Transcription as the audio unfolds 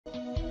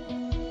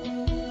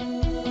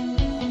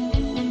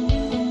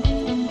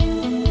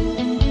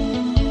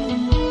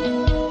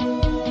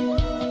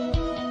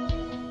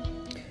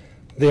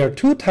There are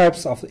two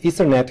types of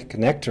Ethernet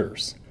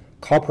connectors,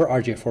 copper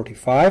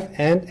RJ45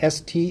 and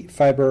ST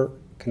fiber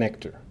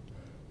connector.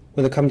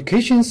 When the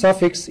communication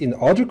suffix in the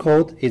order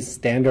code is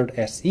standard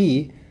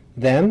SE,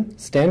 then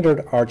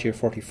standard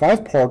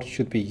RJ45 port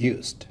should be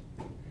used.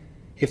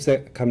 If the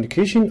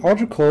communication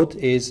order code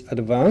is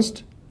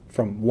advanced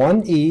from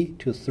 1E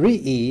to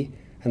 3E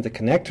and the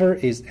connector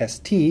is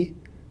ST,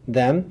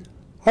 then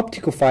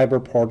optical fiber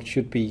port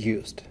should be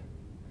used.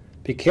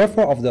 Be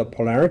careful of the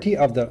polarity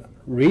of the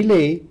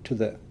relay to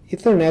the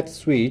Ethernet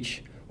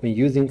switch when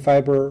using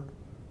fiber.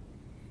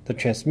 The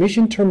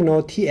transmission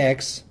terminal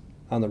TX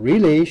on the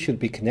relay should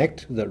be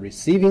connected to the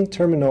receiving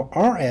terminal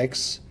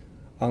RX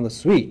on the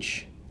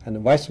switch, and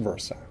vice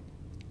versa.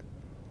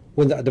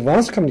 When the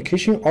advanced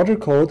communication order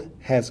code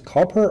has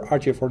copper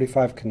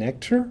RJ45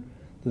 connector,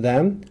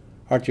 then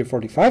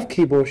RJ45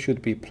 cable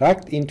should be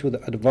plugged into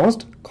the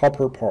advanced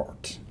copper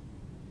port.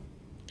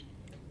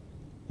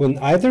 When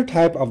either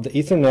type of the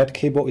Ethernet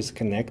cable is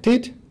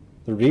connected,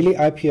 the relay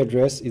IP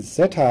address is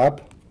set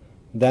up,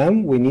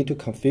 then we need to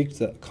configure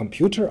the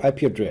computer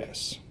IP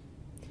address.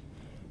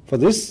 For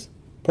this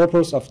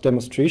purpose of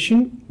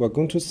demonstration, we're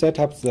going to set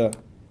up the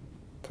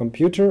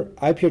computer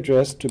IP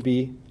address to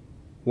be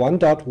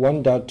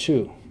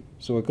 1.1.2.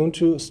 So we're going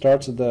to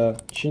start the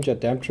change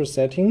adapter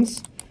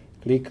settings,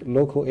 click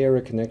local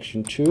area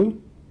connection 2,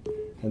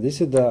 and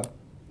this is the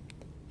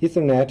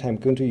Ethernet I'm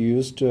going to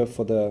use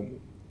for the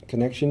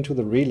connection to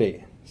the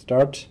relay.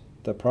 Start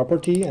the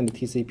property and the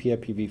TCP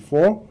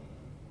IPv4.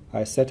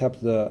 I set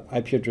up the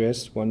IP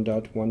address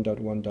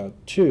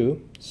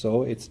 1.1.1.2,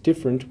 so it's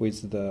different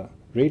with the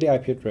relay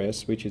IP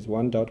address, which is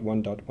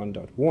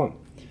 1.1.1.1,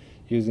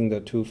 using the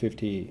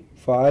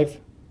 255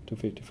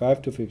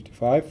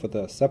 for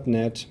the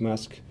subnet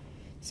mask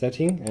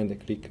setting, and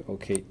click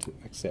OK to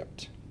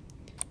accept.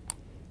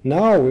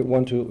 Now we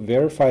want to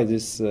verify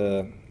this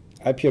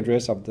IP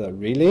address of the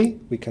relay.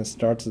 We can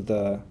start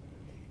the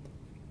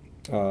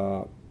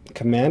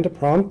command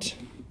prompt,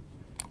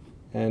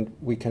 and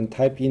we can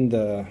type in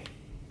the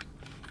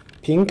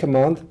ping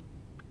command,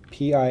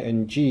 ping,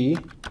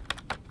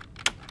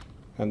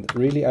 and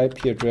relay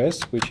IP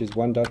address, which is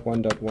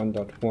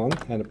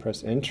 1.1.1.1, and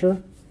press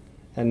enter.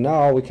 And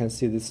now we can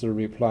see this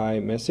reply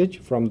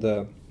message from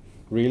the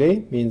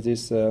relay, means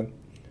this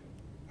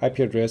IP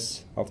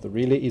address of the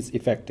relay is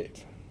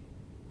effective.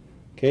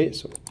 Okay,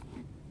 so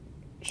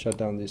shut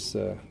down this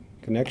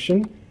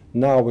connection.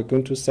 Now we're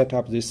going to set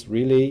up this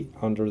relay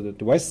under the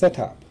device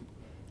setup.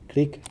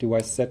 Click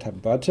device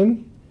setup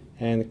button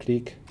and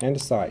click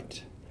end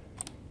site.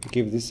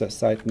 Give this a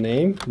site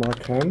name,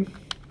 Markham,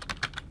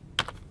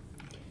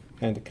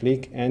 and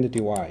click end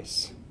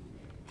device.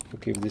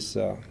 We'll give this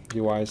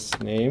device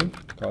name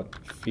called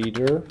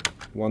feeder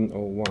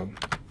 101.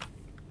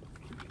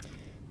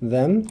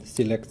 Then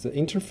select the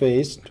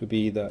interface to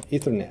be the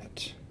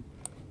Ethernet.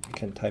 You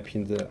can type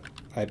in the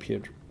IP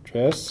address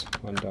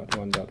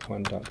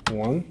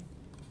 1.1.1.1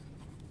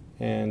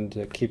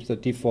 and keep the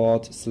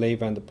default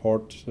slave and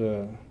port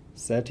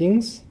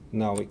settings.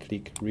 Now we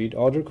click read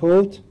order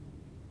code.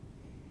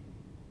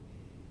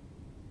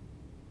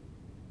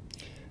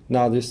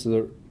 Now this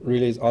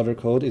relay's order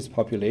code is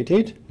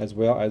populated as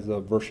well as the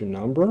version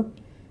number,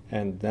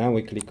 and then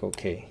we click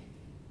OK.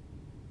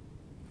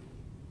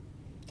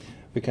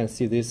 We can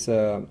see this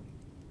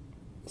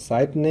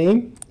site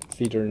name,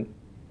 feeder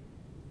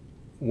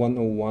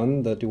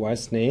 101, the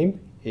device name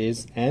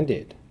is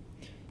ended.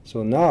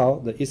 So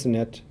now the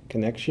Ethernet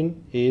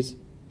connection is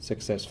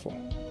successful.